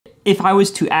If I was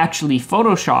to actually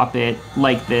Photoshop it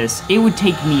like this, it would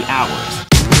take me hours.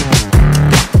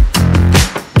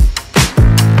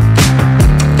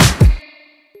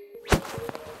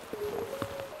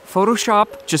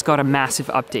 Photoshop just got a massive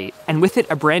update, and with it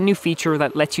a brand new feature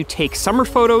that lets you take summer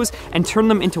photos and turn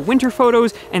them into winter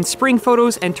photos and spring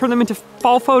photos and turn them into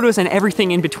fall photos and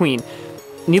everything in between.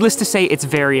 Needless to say, it's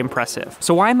very impressive.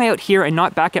 So why am I out here and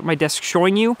not back at my desk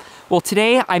showing you? Well,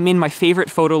 today I'm in my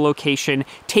favorite photo location,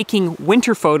 taking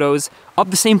winter photos of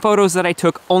the same photos that I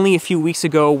took only a few weeks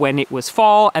ago when it was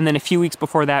fall, and then a few weeks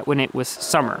before that when it was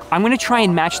summer. I'm gonna try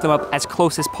and match them up as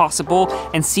close as possible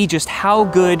and see just how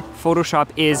good Photoshop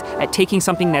is at taking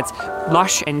something that's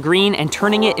lush and green and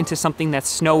turning it into something that's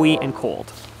snowy and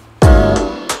cold.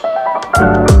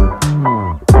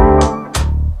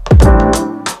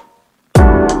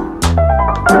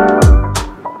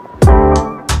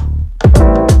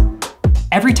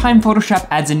 Every time Photoshop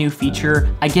adds a new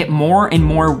feature, I get more and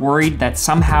more worried that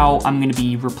somehow I'm gonna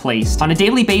be replaced. On a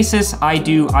daily basis, I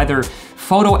do either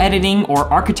photo editing or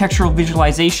architectural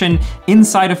visualization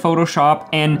inside of Photoshop,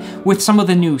 and with some of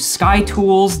the new sky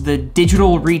tools, the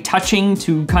digital retouching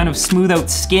to kind of smooth out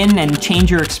skin and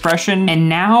change your expression, and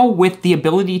now with the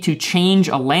ability to change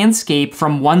a landscape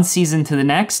from one season to the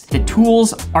next, the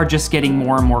tools are just getting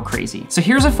more and more crazy. So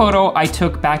here's a photo I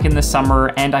took back in the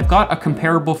summer, and I've got a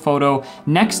comparable photo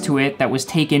next to it that was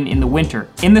taken in the winter,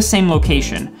 in the same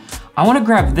location. I wanna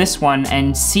grab this one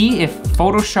and see if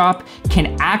Photoshop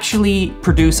can actually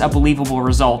produce a believable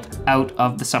result out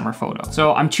of the summer photo.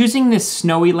 So I'm choosing this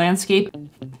snowy landscape.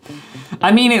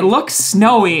 I mean, it looks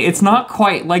snowy. It's not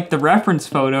quite like the reference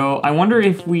photo. I wonder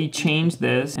if we change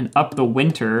this and up the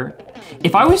winter.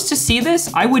 If I was to see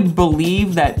this, I would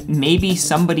believe that maybe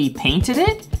somebody painted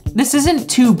it. This isn't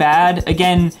too bad.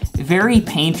 Again, very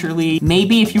painterly.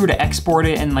 Maybe if you were to export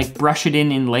it and like brush it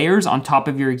in layers on top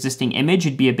of your existing image,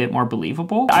 it'd be a bit more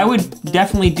believable. I would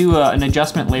definitely do an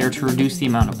adjustment layer to reduce the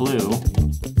amount of blue.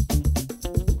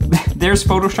 There's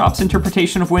Photoshop's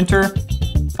interpretation of winter.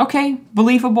 Okay,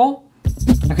 believable.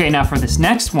 Okay, now for this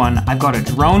next one, I've got a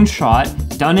drone shot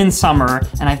done in summer,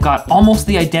 and I've got almost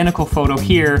the identical photo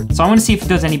here. So I wanna see if it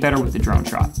does any better with the drone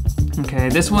shot. Okay,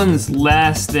 this one's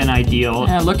less than ideal.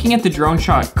 Looking at the drone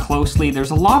shot closely,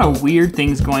 there's a lot of weird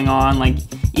things going on. Like,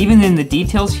 even in the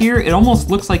details here, it almost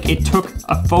looks like it took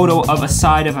a photo of a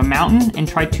side of a mountain and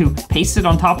tried to paste it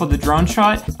on top of the drone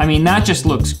shot. I mean, that just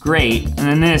looks great. And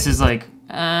then this is like,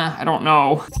 I don't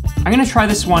know. I'm gonna try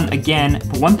this one again,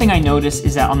 but one thing I noticed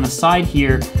is that on the side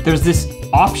here, there's this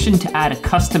option to add a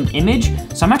custom image.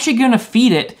 So I'm actually gonna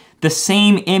feed it the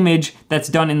same image that's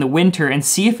done in the winter and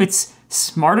see if it's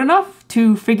smart enough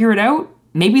to figure it out.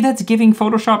 Maybe that's giving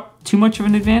Photoshop too much of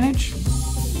an advantage.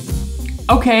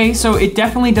 Okay, so it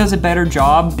definitely does a better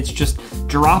job. It's just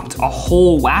dropped a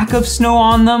whole whack of snow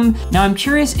on them. Now I'm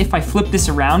curious if I flip this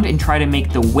around and try to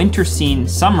make the winter scene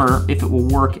summer, if it will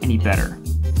work any better.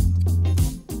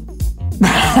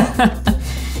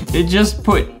 It just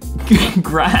put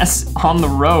grass on the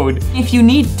road. If you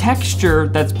need texture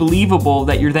that's believable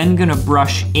that you're then gonna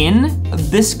brush in,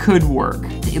 this could work.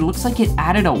 It looks like it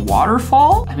added a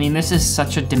waterfall. I mean, this is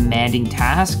such a demanding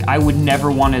task. I would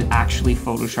never want to actually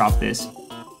Photoshop this.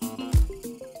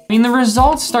 I mean, the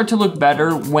results start to look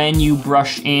better when you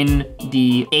brush in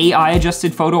the AI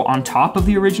adjusted photo on top of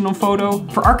the original photo.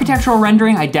 For architectural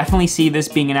rendering, I definitely see this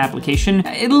being an application.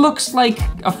 It looks like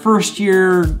a first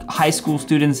year high school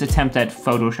student's attempt at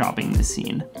Photoshopping the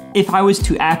scene. If I was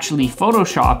to actually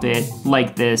Photoshop it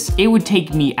like this, it would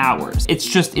take me hours.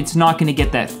 It's not gonna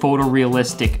get that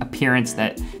photorealistic appearance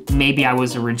that maybe I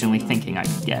was originally thinking I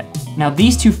could get. Now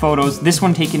these two photos, this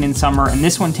one taken in summer and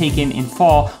this one taken in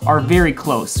fall, are very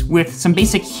close. With some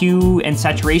basic hue and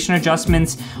saturation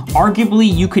adjustments,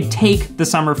 arguably you could take the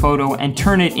summer photo and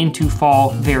turn it into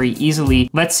fall very easily.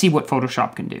 Let's see what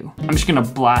Photoshop can do. I'm just gonna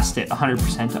blast it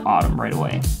 100% to autumn right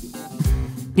away.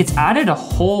 It's added a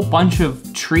whole bunch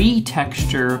of tree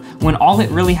texture when all it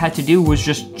really had to do was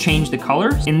just change the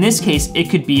colors. In this case, it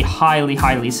could be highly,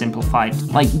 highly simplified.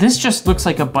 Like, this just looks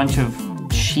like a bunch of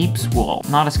sheep's wool.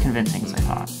 Not as convincing as I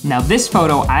thought. Now this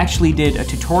photo I actually did a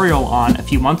tutorial on a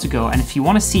few months ago, and if you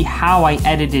want to see how I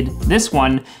edited this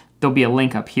one, there'll be a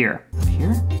link up here. Up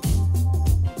here?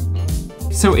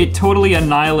 So it totally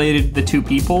annihilated the two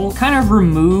people, kind of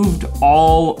removed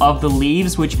all of the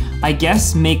leaves, which I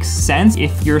guess makes sense.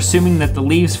 If you're assuming that the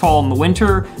leaves fall in the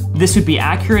winter, this would be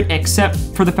accurate, except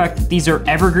for the fact that these are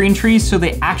evergreen trees, so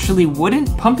they actually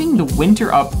wouldn't. Pumping the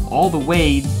winter up all the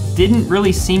way didn't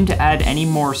really seem to add any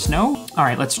more snow. All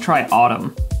right, let's try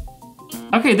autumn.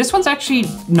 Okay, this one's actually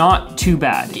not too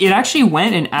bad. It actually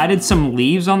went and added some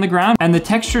leaves on the ground, and the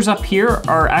textures up here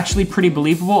are actually pretty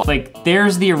believable. Like,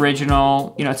 there's the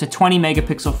original, you know, it's a 20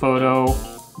 megapixel photo,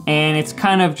 and it's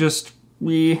kind of just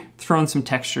thrown some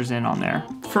textures in on there.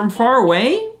 From far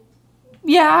away,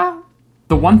 yeah.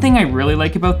 The one thing I really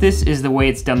like about this is the way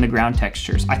it's done the ground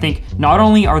textures. I think not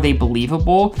only are they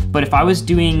believable, but if I was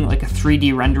doing like a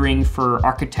 3D rendering for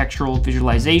architectural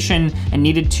visualization and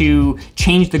needed to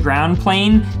change the ground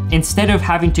plane, instead of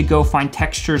having to go find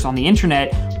textures on the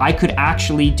internet, I could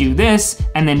actually do this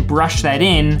and then brush that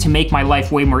in to make my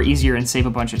life way more easier and save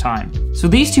a bunch of time. So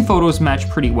these two photos match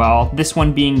pretty well. This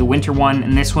one being the winter one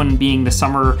and this one being the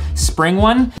summer spring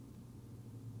one.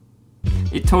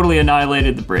 It totally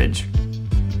annihilated the bridge.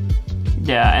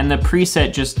 Yeah, and the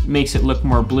preset just makes it look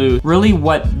more blue. Really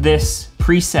what this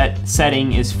preset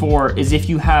setting is for is if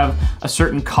you have a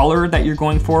certain color that you're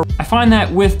going for. I find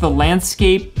that with the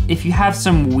landscape, if you have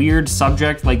some weird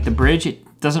subject like the bridge,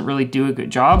 it doesn't really do a good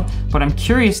job, but I'm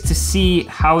curious to see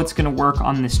how it's gonna work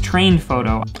on this train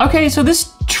photo. Okay, so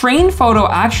this train photo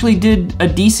actually did a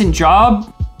decent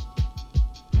job.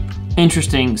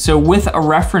 Interesting, so with a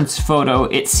reference photo,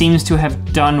 it seems to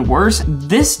have done worse.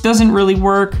 This doesn't really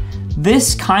work.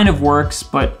 This kind of works,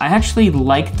 but I actually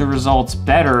like the results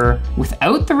better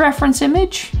without the reference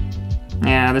image.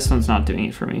 Yeah, this one's not doing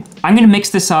it for me. I'm gonna mix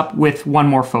this up with one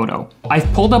more photo.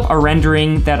 I've pulled up a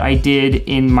rendering that I did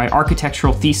in my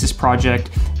architectural thesis project,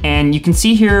 and you can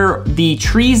see here the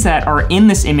trees that are in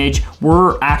this image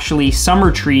were actually summer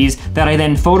trees that I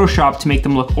then photoshopped to make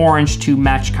them look orange to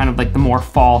match kind of like the more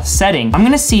fall setting. I'm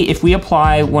gonna see if we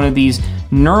apply one of these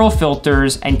neural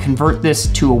filters and convert this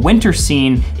to a winter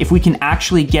scene, if we can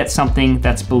actually get something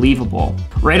that's believable.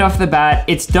 Right off the bat,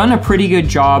 it's done a pretty good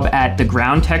job at the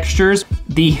ground textures.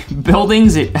 The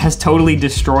buildings, it has totally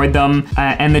destroyed them.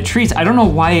 And the trees, I don't know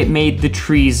why it made the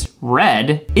trees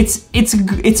red. It's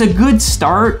a good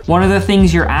start. One of the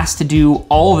things you're asked to do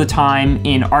all the time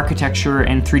in architecture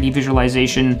and 3D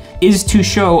visualization is to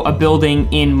show a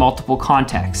building in multiple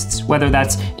contexts, whether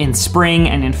that's in spring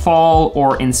and in fall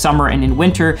or in summer and in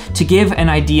winter, to give an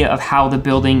idea of how the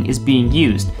building is being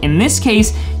used. In this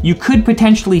case, you could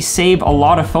potentially save a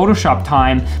lot of Photoshop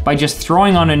time by just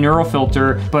throwing on a neural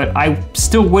filter, but I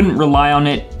still wouldn't rely on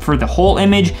it for the whole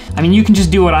image. I mean, you can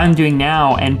just do what I'm doing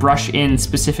now and brush in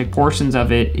specific portions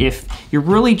of it if you're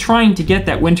really trying to get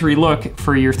that wintry look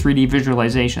for your 3D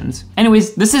visualizations.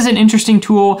 Anyways, this is an interesting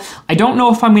tool. I don't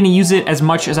know if I'm gonna use it as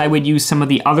much as I would use some of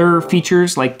the other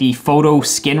features like the photo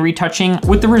skin retouching.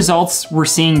 With the results we're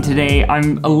seeing today,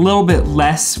 I'm a little bit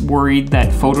less worried that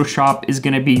Photoshop is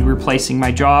gonna be replacing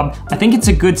my job. I think it's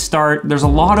a good start. There's a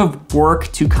lot of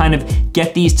work to kind of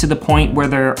get these to the point where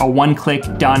they're a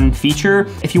one-click done feature.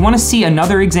 If you want to see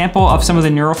another example of some of the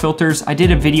neural filters, I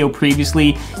did a video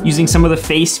previously using some of the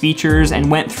face features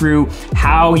and went through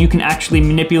how you can actually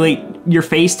manipulate your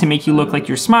face to make you look like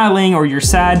you're smiling or you're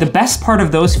sad. The best part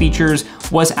of those features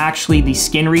was actually the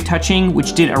skin retouching,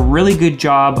 which did a really good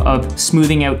job of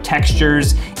smoothing out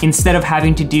textures instead of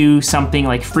having to do something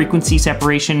like frequency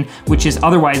separation, which is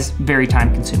otherwise very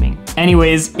time consuming.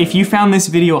 Anyways, if you found this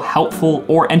video helpful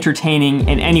or entertaining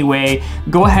in any way,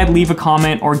 go ahead, leave a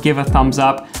comment or give a thumbs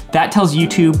up. That tells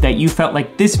YouTube that you felt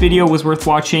like this video was worth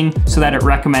watching so that it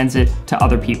recommends it to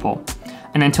other people.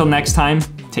 And until next time,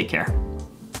 take care.